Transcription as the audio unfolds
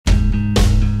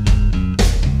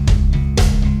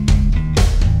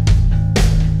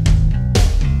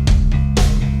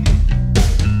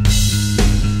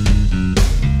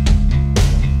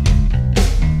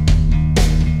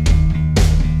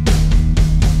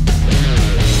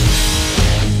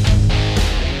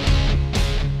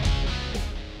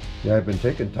Yeah, I've been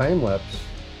taking time lapse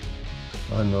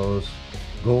on those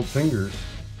Goldfingers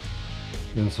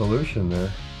in solution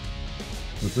there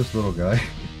with this little guy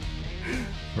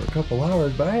for a couple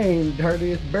hours, but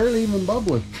it's barely even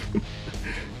bubbling.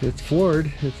 It's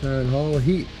floored. It's on all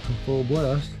heat, full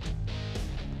blast.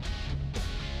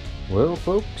 Well,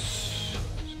 folks,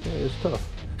 this guy is tough.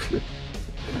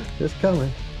 It's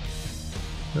coming.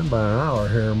 In about an hour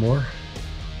here or more.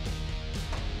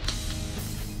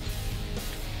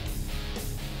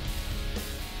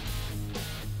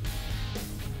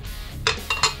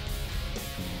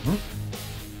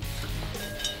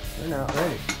 They're not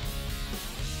ready.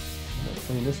 I'm gonna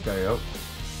clean this guy out.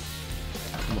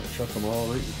 I'm gonna chuck them all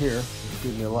right in here. This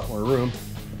gives me a lot more room.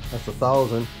 That's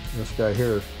 1,000. This guy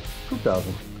here is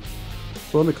 2,000.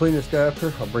 So let me clean this guy up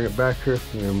here. I'll bring it back here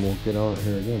and we'll get on it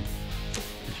here again.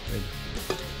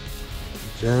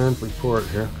 Gently pour it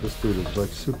here. This dude is like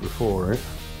super full, right?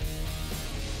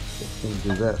 So I'm gonna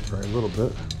do that for a little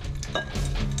bit.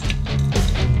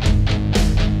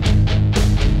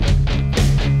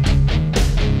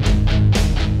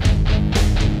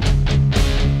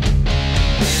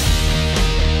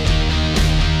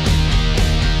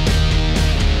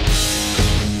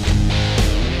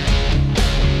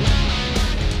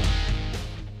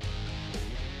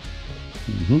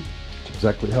 That's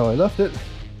exactly how I left it.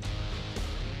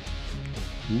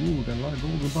 Ooh, we got a lot of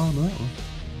gold in the bottom of that one.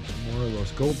 Some more of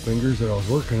those Goldfingers that I was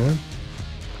working on.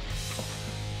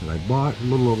 And I bought a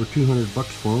little over 200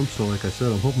 bucks for them, so like I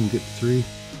said, I'm hoping to get 3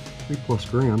 plus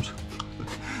grams.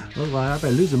 Otherwise,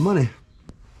 I'll be losing money.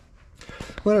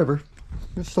 Whatever.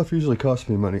 This stuff usually costs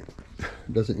me money.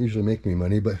 It doesn't usually make me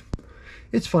money, but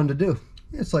it's fun to do.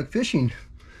 It's like fishing.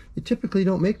 You typically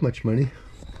don't make much money,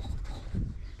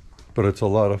 but it's a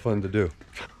lot of fun to do.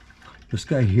 This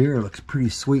guy here looks pretty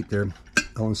sweet there.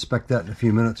 I'll inspect that in a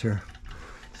few minutes here.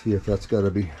 See if that's got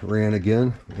to be ran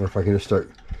again, or if I can just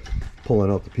start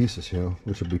pulling out the pieces, you know,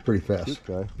 which will be pretty fast. This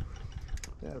guy.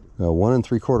 1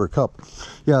 3/4 cup.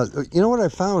 Yeah, you know what I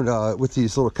found with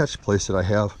these little catch plates that I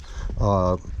have?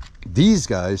 These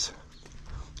guys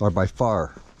are by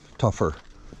far tougher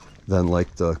than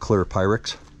like the clear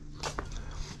Pyrex.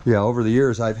 Yeah, over the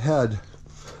years I've had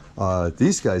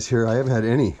these guys here. I haven't had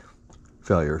any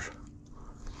failures.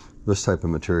 This type of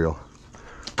material.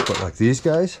 But like these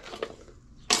guys,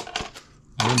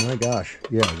 oh my gosh,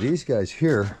 yeah, these guys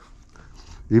here,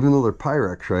 even though they're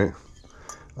Pyrex, right,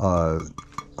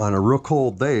 on a real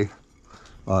cold day,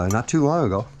 not too long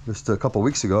ago, just a couple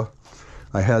weeks ago,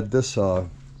 I had this one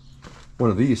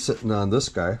of these sitting on this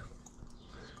guy,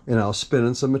 and I was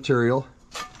spinning some material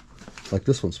like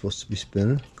this one's supposed to be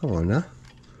spinning. Come on now,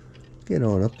 get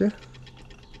on up there.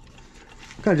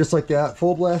 Kind of just like that,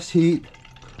 full blast heat,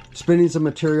 spinning some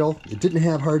material. It didn't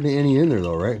have hardly any in there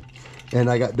though, right? And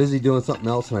I got busy doing something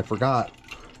else and I forgot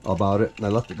about it, and I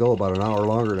left it go about an hour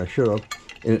longer than I should have,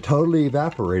 and it totally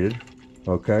evaporated,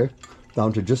 okay,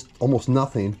 down to just almost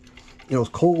nothing. It was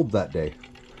cold that day,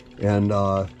 and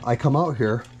I come out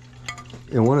here,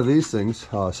 and one of these things,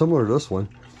 similar to this one,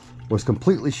 was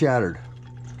completely shattered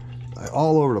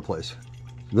all over the place.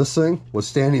 This thing was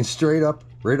standing straight up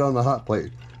right on the hot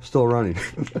plate, still running.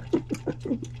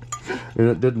 And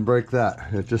it didn't break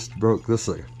that, it just broke this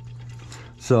thing.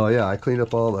 So yeah, I cleaned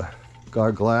up all the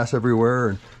glass everywhere,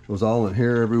 and it was all in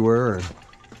here everywhere. And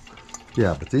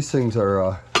yeah, but these things are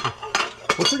well,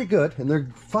 pretty good, and they're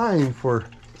fine for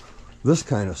this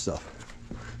kind of stuff.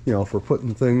 You know, for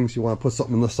putting things, you want to put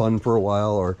something in the sun for a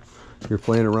while, or you're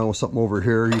playing around with something over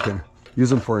here, you can use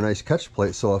them for a nice catch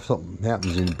plate, so if something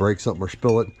happens and you break something or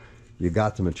spill it, you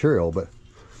got the material. But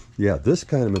yeah, this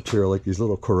kind of material, like these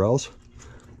little corals,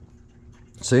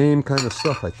 same kind of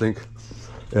stuff, I think,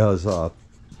 as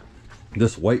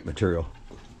this white material.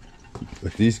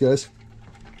 Like these guys,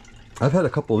 I've had a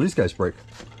couple of these guys break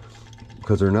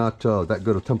because they're not that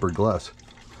good of tempered glass.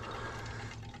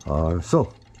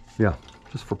 So yeah,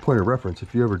 just for point of reference,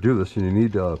 if you ever do this and you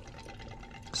need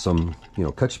some, you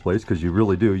know, catch plates, because you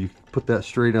really do, you put that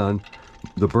straight on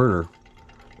the burner,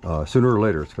 sooner or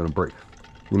later it's going to break.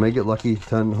 You may get lucky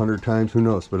 10, 100 times, who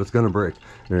knows, but it's going to break.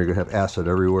 And you're going to have acid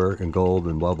everywhere and gold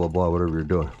and blah, blah, blah, whatever you're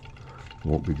doing. It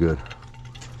won't be good.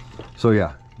 So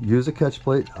yeah, use a catch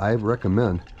plate. I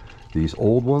recommend these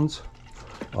old ones.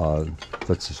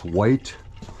 That's this white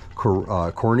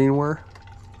Corning ware.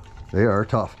 They are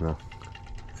tough, man.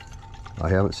 I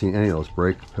haven't seen any of those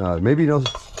break. Maybe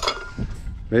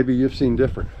you've seen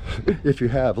different. If you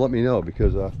have, let me know,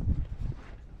 because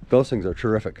those things are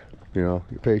terrific. You know,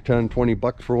 you pay 10, 20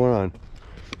 bucks for one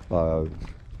on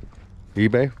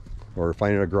eBay, or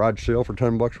find a garage sale for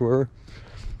 10 bucks, whatever.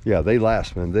 Yeah, they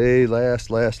last, man. They last.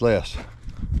 They're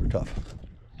tough.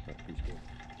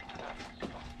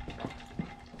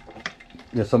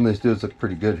 Yeah, some of these dudes look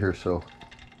pretty good here, so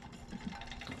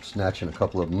I'm snatching a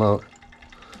couple of them out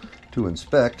to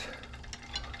inspect.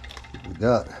 What we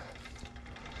got?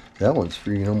 That one's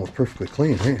freaking almost perfectly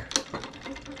clean, hey?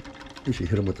 Usually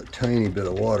hit them with a tiny bit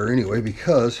of water anyway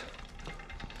because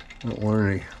I don't want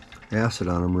any acid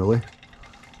on them really.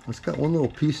 It's got one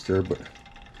little piece there, but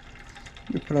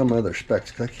let me put on my other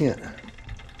specs because I can't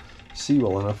see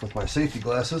well enough with my safety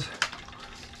glasses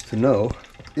to know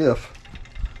if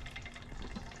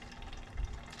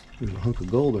there's a hunk of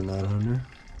gold or not on there.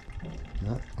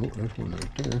 Not, oh, there's one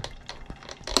right there.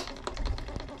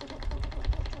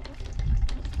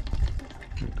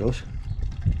 There it goes.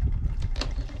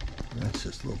 That's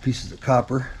just little pieces of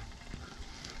copper.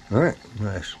 All right,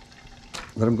 nice.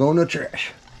 Let them go in the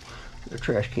trash. The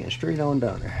trash can straight on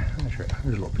down there. That's right.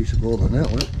 There's a little piece of gold on that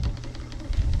one.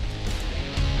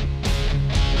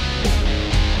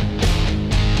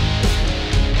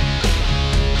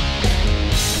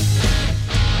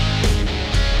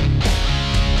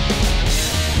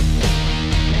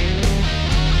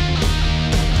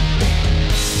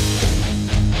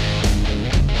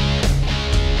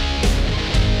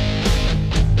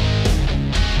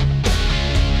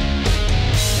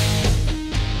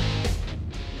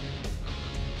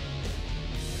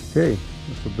 Okay,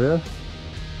 that's the best.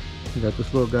 We got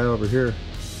this little guy over here.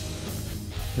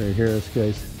 Right here, this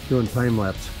guy's doing time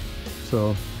lapse.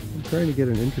 So I'm trying to get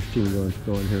an interesting one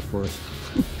going here for us.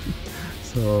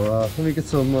 So let me get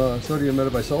some sodium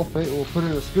metabisulfate. We'll put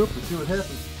it in a scoop and see what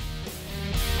happens.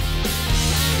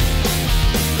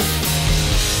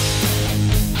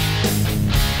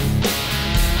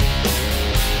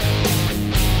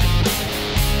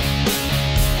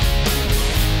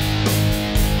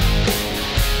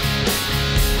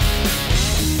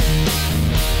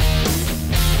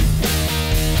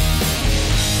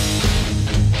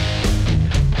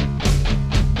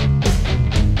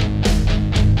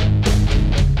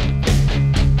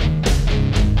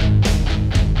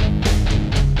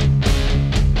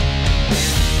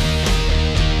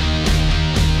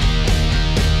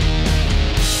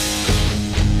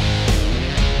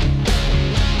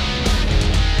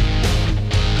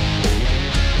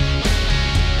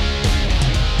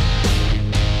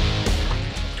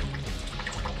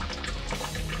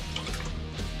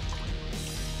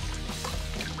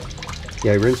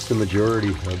 Yeah, I rinsed the majority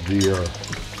of the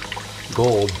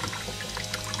gold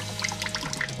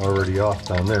already off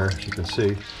down there, as you can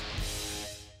see.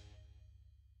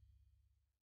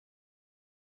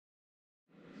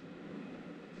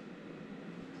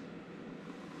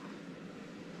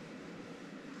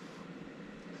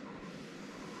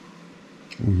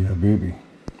 Oh yeah, baby.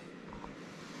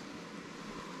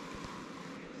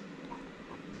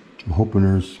 I'm hoping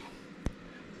there's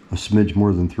a smidge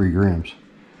more than 3 grams.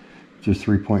 Just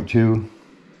 3.2.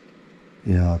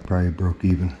 Yeah, I probably broke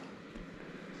even.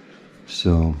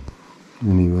 So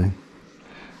anyway,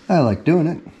 I like doing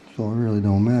it, so it really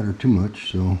don't matter too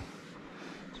much. So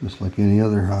just like any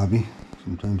other hobby,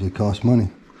 sometimes they cost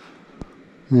money.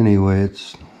 Anyway,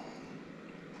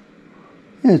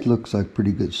 it looks like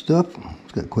pretty good stuff.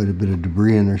 It's got quite a bit of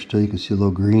debris in there still. You can see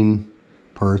little green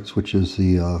parts, which is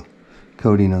the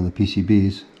coating on the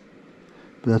PCBs.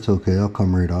 But that's okay, I'll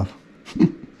come right off.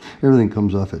 Everything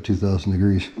comes off at 2,000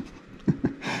 degrees.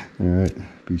 Alright,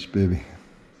 peace baby.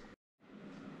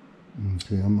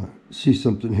 Okay, I'm going to see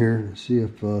something here, see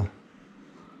if I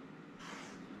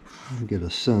can get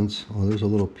a sense. Oh, there's a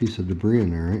little piece of debris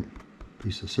in there, right?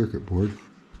 Piece of circuit board.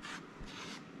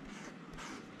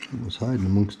 It was hiding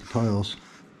amongst the tiles.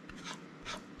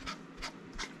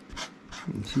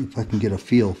 Let's see if I can get a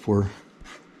feel for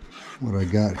what I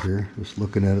got here. Just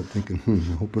looking at it thinking, I'm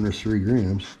hoping there's 3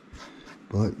 grams.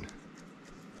 But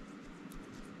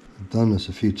I've done this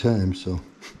a few times, so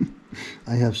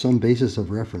I have some basis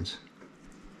of reference.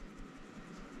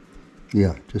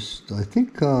 Yeah, just I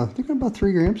think thinking about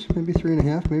 3 grams, maybe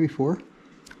 3.5, maybe 4.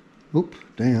 Oop,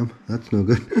 damn, that's no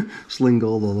good. Sling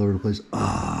gold all over the place.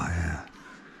 Ah,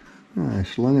 yeah. I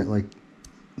slung it like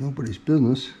nobody's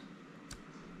business.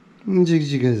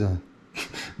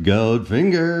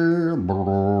 Goldfinger.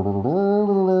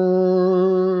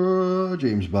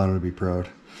 James Bond would be proud.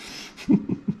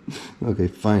 Okay,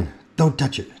 fine. Don't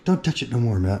touch it. Don't touch it no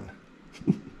more, Matt.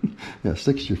 Yeah,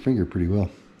 sticks to your finger pretty well.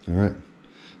 All right.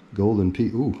 Golden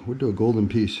piece. Ooh, we'll do a golden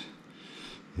piece.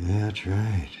 Yeah, that's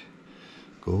right.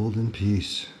 Golden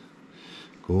piece.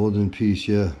 Golden piece,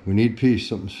 yeah. We need peace,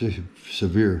 something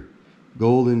severe.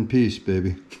 Golden piece,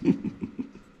 baby.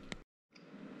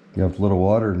 You have a little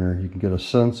water in there, you can get a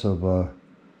sense of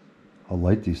how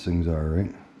light these things are,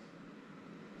 right?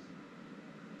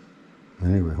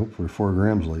 Anyway, hopefully 4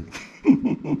 grams late.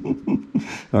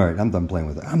 All right, I'm done playing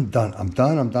with it. I'm done.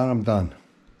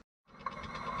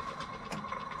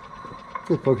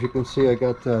 Okay, folks, you can see I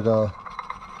got that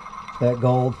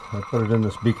gold. I put it in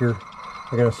this beaker.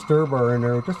 I got a stir bar in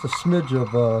there with just a smidge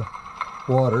of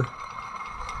water,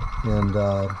 and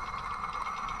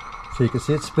so you can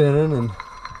see it spinning. And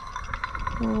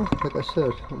well, like I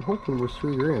said, I'm hoping it was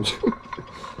 3 grams. I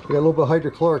got a little bit of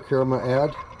hydrochloric here. I'm gonna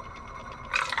add.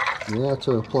 Yeah, it's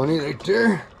plenty right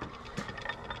there.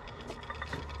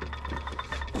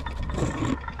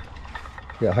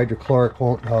 Yeah, hydrochloric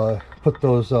won't put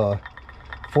those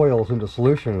foils into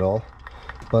solution at all,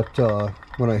 but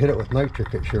when I hit it with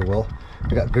nitric, it sure will.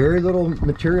 I got very little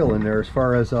material in there as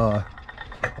far as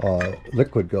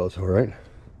liquid goes. All right,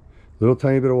 little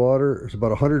tiny bit of water. There's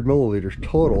about 100 milliliters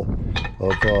total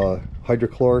of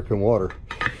hydrochloric and water.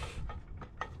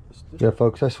 Yeah,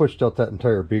 folks, I switched out that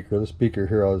entire beaker. This beaker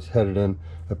here I was headed in,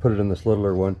 I put it in this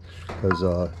littler one because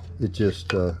it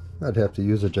just I'd have to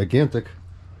use a gigantic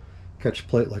catch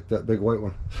plate like that big white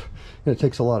one, and it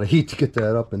takes a lot of heat to get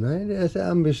that up. And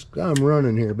I'm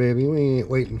running here, baby. We ain't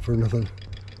waiting for nothing.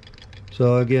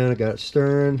 So again, I got it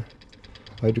stirring,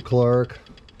 hydrochloric, a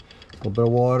little bit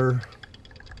of water.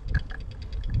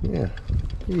 Yeah,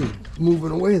 he's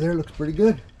moving away there. Looks pretty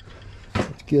good.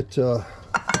 Let's get a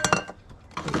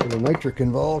little nitric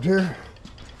involved here.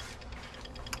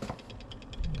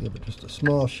 Give it just a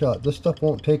small shot. This stuff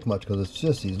won't take much because it's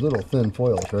just these little thin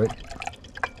foils, right?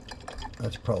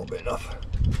 That's probably enough.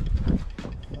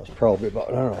 That's probably about,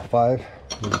 I don't know, 5,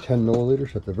 maybe 10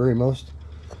 milliliters at the very most.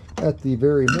 At the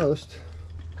very most.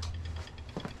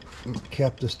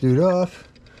 Cap this dude off.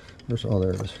 Oh,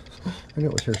 there it is. I knew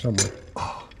it was here somewhere.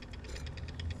 Oh,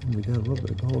 we got a little bit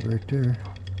of gold right there.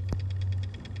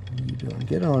 What are you doing?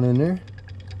 Get on in there.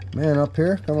 Man up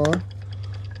here, come on.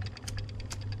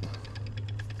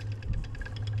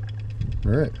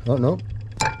 Alright, oh no,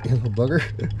 you little bugger.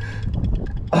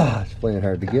 Ah, it's playing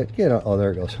hard to get. Get on. Oh,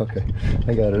 there it goes. Okay,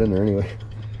 I got it in there anyway.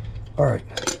 Alright,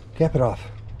 cap it off.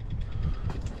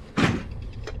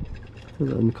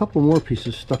 And a couple more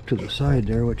pieces stuck to the side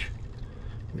there, which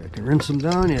I can rinse them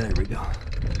down. Yeah, there we go.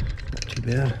 Not too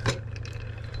bad.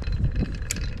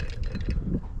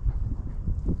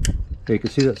 Okay, you can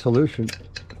see that solution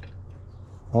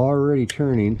already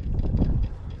turning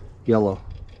yellow,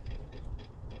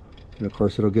 and of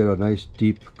course it'll get a nice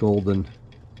deep golden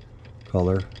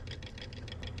color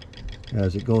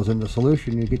as it goes into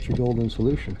solution. You get your golden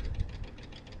solution.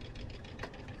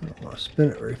 I don't want to spin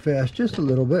it very fast, just a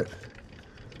little bit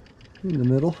in the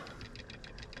middle.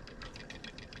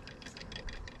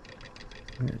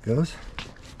 There it goes.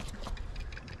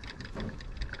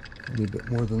 A little bit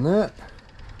more than that.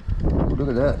 Ooh, look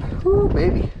at that. Ooh,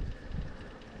 baby.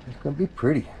 It's gonna be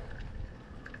pretty.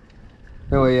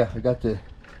 Anyway, yeah, I got the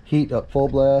heat up full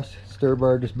blast, stir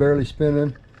bar just barely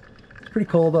spinning. It's pretty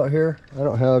cold out here. I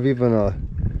don't have even a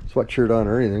sweatshirt on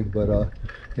or anything, but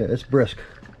yeah, it's brisk.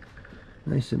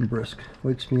 Nice and brisk.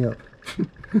 Wakes me up.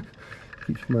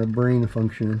 Keeps my brain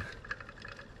functioning.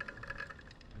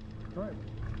 Alright.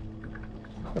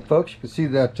 Yeah, folks, you can see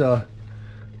that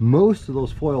most of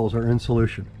those foils are in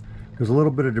solution. There's a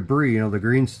little bit of debris, you know, the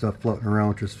green stuff floating around,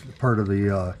 which is part of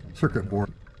the circuit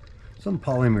board. Some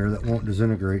polymer that won't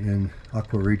disintegrate in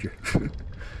Aqua Regia.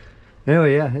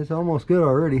 Anyway, yeah, it's almost good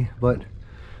already, but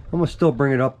I'm gonna still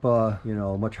bring it up, you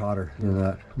know, much hotter than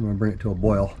that. I'm gonna bring it to a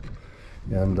boil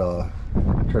and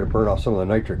try to burn off some of the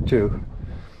nitric too,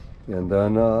 and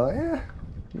then yeah,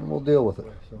 we'll deal with it.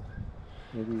 So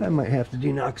maybe I might have to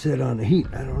denox it on the heat.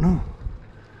 I don't know.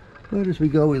 But as we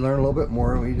go, we learn a little bit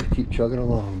more, and we just keep chugging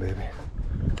along, baby.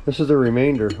 This is the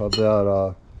remainder of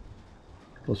that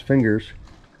those fingers.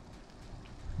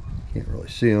 Can't really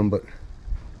see them, but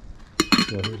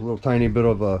yeah, there's a little tiny bit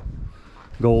of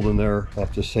gold in there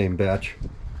off the same batch.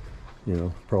 You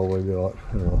know, probably about,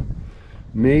 I don't know,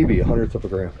 maybe 1/100 of a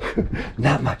gram.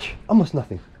 Not much, almost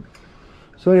nothing.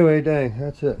 So anyway, dang,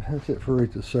 that's it. That's it for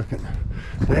right this second.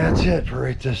 That's it for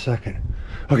right this second.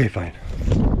 Okay, fine.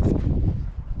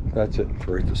 That's it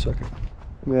for right this second.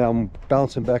 Yeah, I'm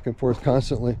bouncing back and forth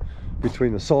constantly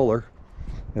between the solar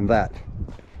and that,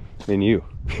 and you,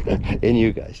 and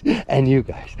you guys, and you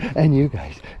guys, and you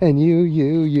guys, and you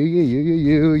guys,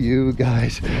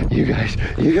 you guys,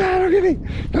 don't get me,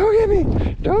 don't get me,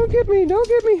 don't get me, don't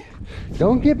get me,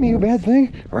 don't get me, you bad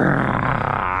thing.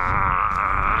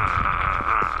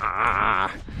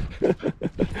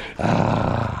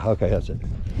 Okay, that's it.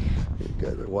 You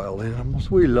guys are wild animals.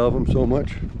 We love them so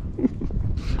much.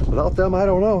 Without them, I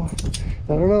don't know.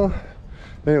 I don't know.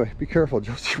 Anyway, be careful.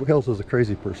 Josie Wales is a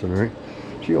crazy person, right?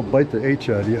 She'll bite the H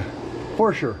out of you.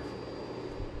 For sure.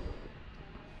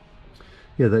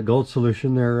 yeah, that gold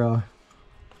solution there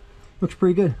looks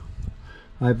pretty good.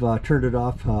 I've turned it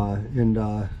off and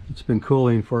it's been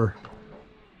cooling for,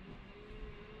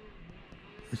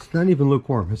 it's not even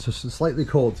lukewarm, it's just slightly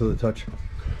cold to the touch.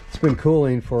 It's been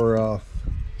cooling for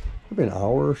maybe an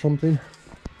hour or something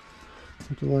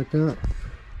like that.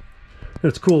 And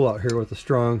it's cool out here with a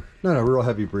strong, not a real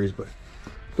heavy breeze, but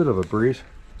a bit of a breeze.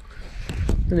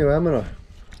 Anyway, I'm gonna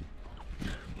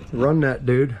run that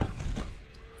dude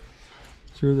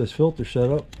through this filter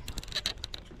setup.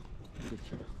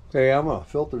 Okay, I'm gonna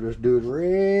filter this dude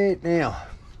right now.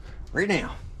 Right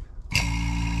now.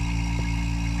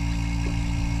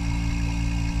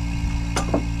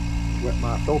 Wet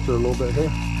my filter a little bit here.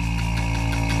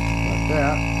 Like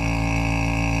that.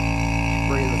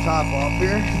 Spray the top off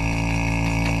here.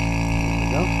 There we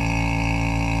go.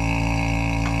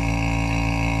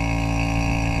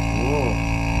 Whoa.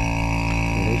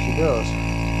 Here she goes.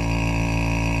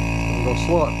 I'm gonna go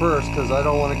slow at first because I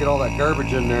don't want to get all that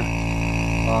garbage in there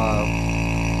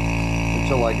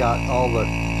until I got all the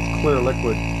clear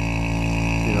liquid,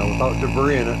 you know, without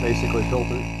debris in it, basically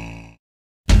filtered.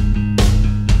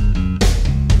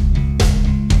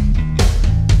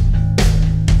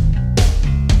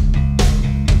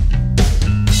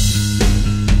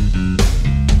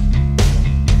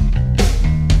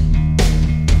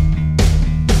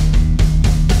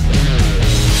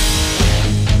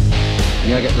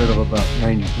 Yeah, I got rid of about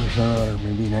 90% or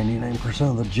maybe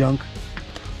 99% of the junk.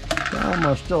 I'm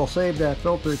gonna still save that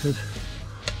filter because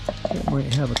it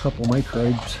might have a couple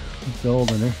microbes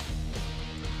filled in there.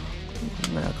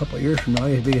 A couple of years from now,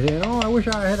 you'd be saying, "Oh, I wish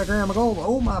I had a gram of gold."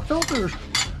 Oh, my filters,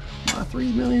 my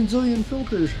 3 million zillion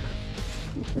filters.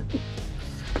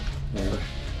 Anyway,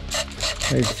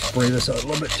 I spray this out a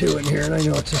little bit too in here, and I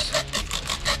know it just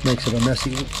makes it a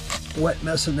messy, wet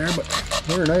mess in there. But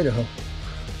we're in Idaho,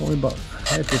 only about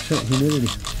 5% humidity.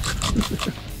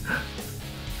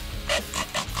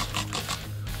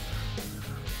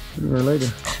 Sooner or later,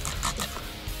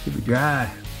 should be dry.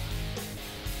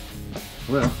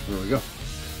 Well, there we go.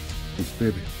 Nice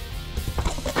baby.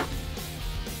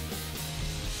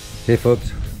 Hey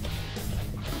folks,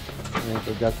 I think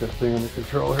I got that thing under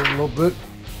control here a little bit.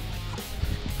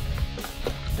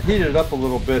 I heated it up a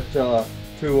little bit to,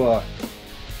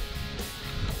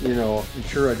 you know,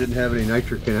 ensure I didn't have any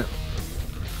nitric in it.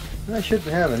 And I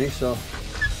shouldn't have any, so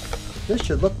this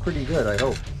should look pretty good, I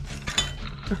hope.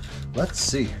 Let's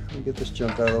see. Let me get this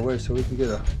junk out of the way so we can get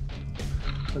a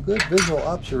good visual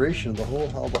observation of the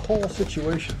whole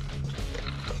situation.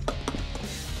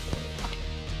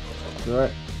 All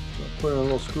right, so I'll put in a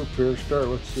little scoop here to start.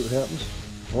 Let's see what happens.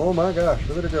 Oh my gosh,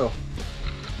 look at it go.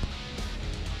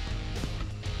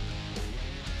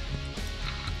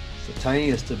 It's the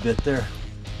tiniest a bit there.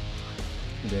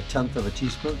 Maybe a 1/10 of a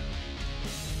teaspoon.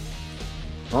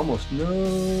 Almost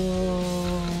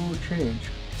no change.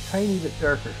 Tiny bit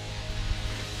darker.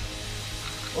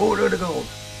 Oh, look at the gold.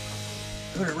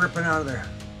 Look at it ripping out of there.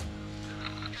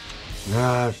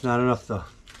 Nah, it's not enough though.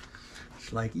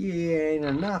 It's like, yeah, ain't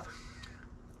enough.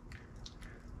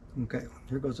 Okay,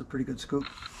 here goes a pretty good scoop.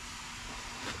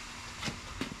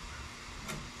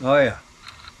 Oh yeah.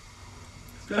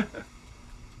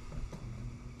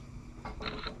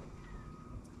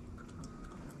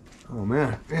 Oh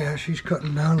man, yeah, she's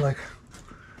cutting down like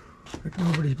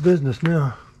nobody's business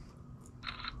now.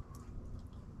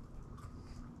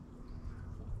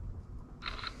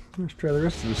 Let's try the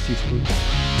rest of this teaspoon.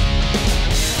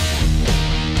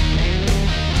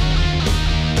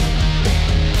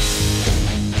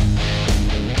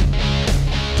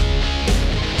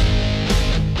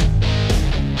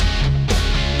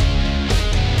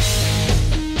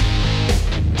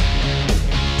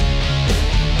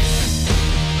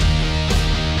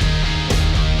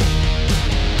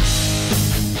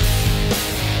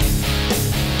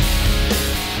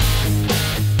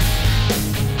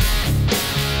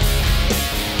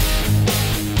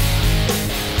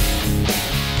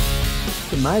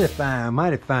 Mighty fine,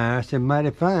 mighty fine. I said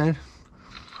mighty fine.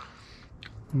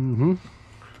 Mm-hmm.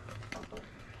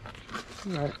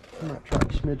 Alright, I might try a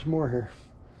smidge more here.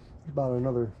 About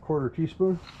another 1/4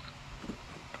 teaspoon.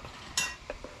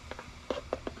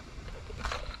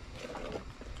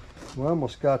 We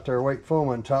almost got our white foam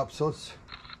on top, so let's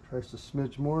try just a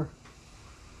smidge more.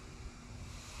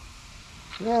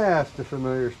 Yeah, it's the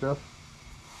familiar stuff.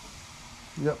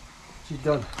 Yep, she's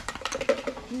done.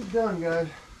 She's done, guys.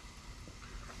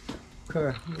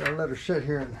 Okay, we gotta let her sit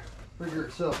here and figure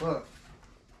itself up.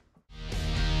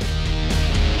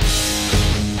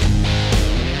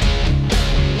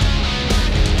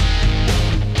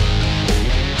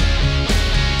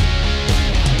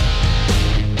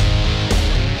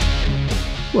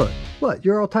 What?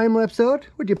 You're all time-lapsed out?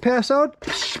 Would you pass out? I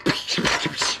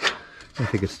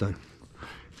think it's done.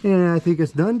 Yeah, I think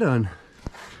it's done.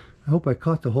 I hope I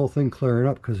caught the whole thing clearing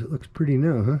up because it looks pretty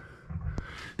new, huh?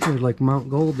 There's like Mount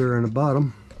Gold there on the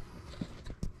bottom.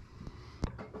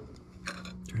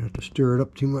 Try not to stir it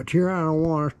up too much here. I don't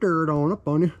want to stir it on up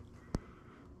on you.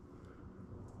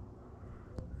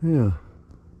 Yeah.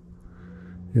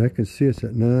 Yeah, I can see it's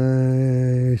that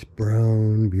nice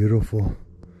brown, beautiful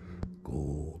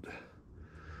gold.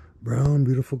 Brown,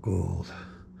 beautiful gold.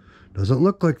 Doesn't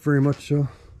look like very much, so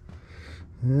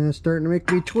it's starting to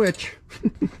make me twitch.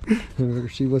 I better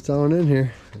see what's on in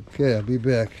here. Okay, I'll be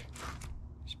back.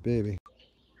 This baby.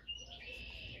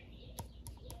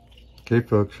 Okay,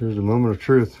 folks, here's the moment of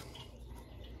truth.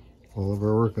 All of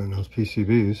our work on those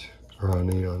PCBs, or on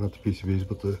the, not the PCBs,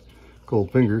 but the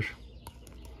Goldfingers.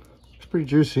 It's pretty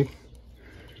juicy.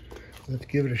 Let's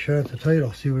give it a shot at the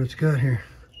title, see what it's got here.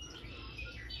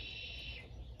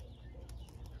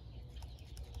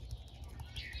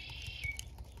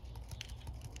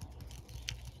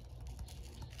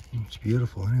 It's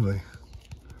beautiful anyway.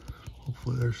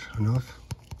 Hopefully there's enough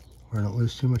or I don't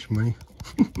lose too much money.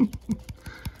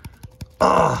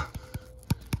 Ah!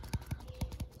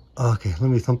 Okay, let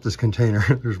me thump this container.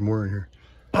 There's more in here.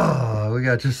 Ah, we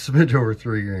got just a smidge over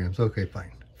 3 grams. Okay,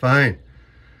 fine. Fine.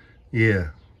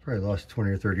 Yeah, probably lost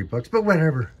 20 or 30 bucks, but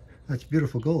whatever. That's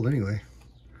beautiful gold anyway.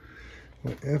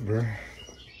 Whatever.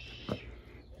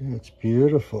 Yeah, it's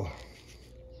beautiful.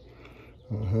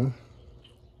 Uh-huh.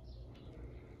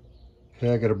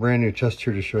 Okay, I got a brand new test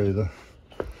here to show you though.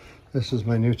 This is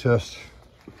my new test.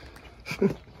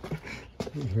 Let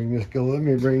me bring this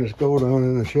gold on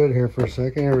in the shed here for a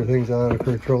second. Everything's out of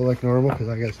control like normal because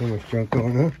I got so much junk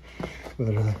going on. But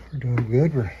we're doing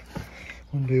good.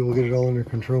 One day we'll get it all under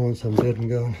control once I'm dead and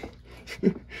gone.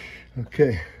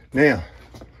 Okay, now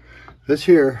this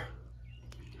here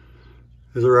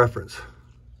is a reference.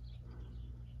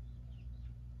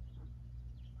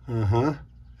 Uh-huh,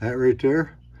 that right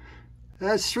there.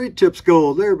 That's Street Tips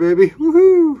gold there, baby.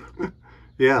 Woohoo!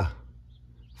 Yeah,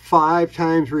 5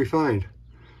 times refined.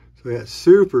 So that's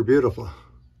super beautiful.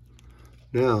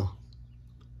 Now,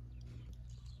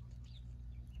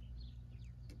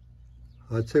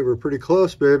 I'd say we're pretty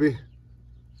close, baby.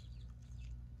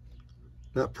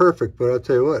 Not perfect, but I'll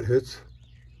tell you what, it's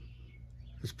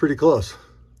pretty close.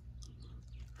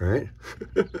 Right?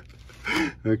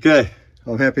 Okay,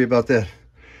 I'm happy about that.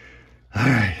 All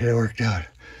right, it worked out.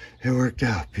 It worked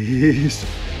out. Peace,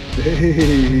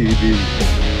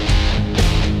 baby.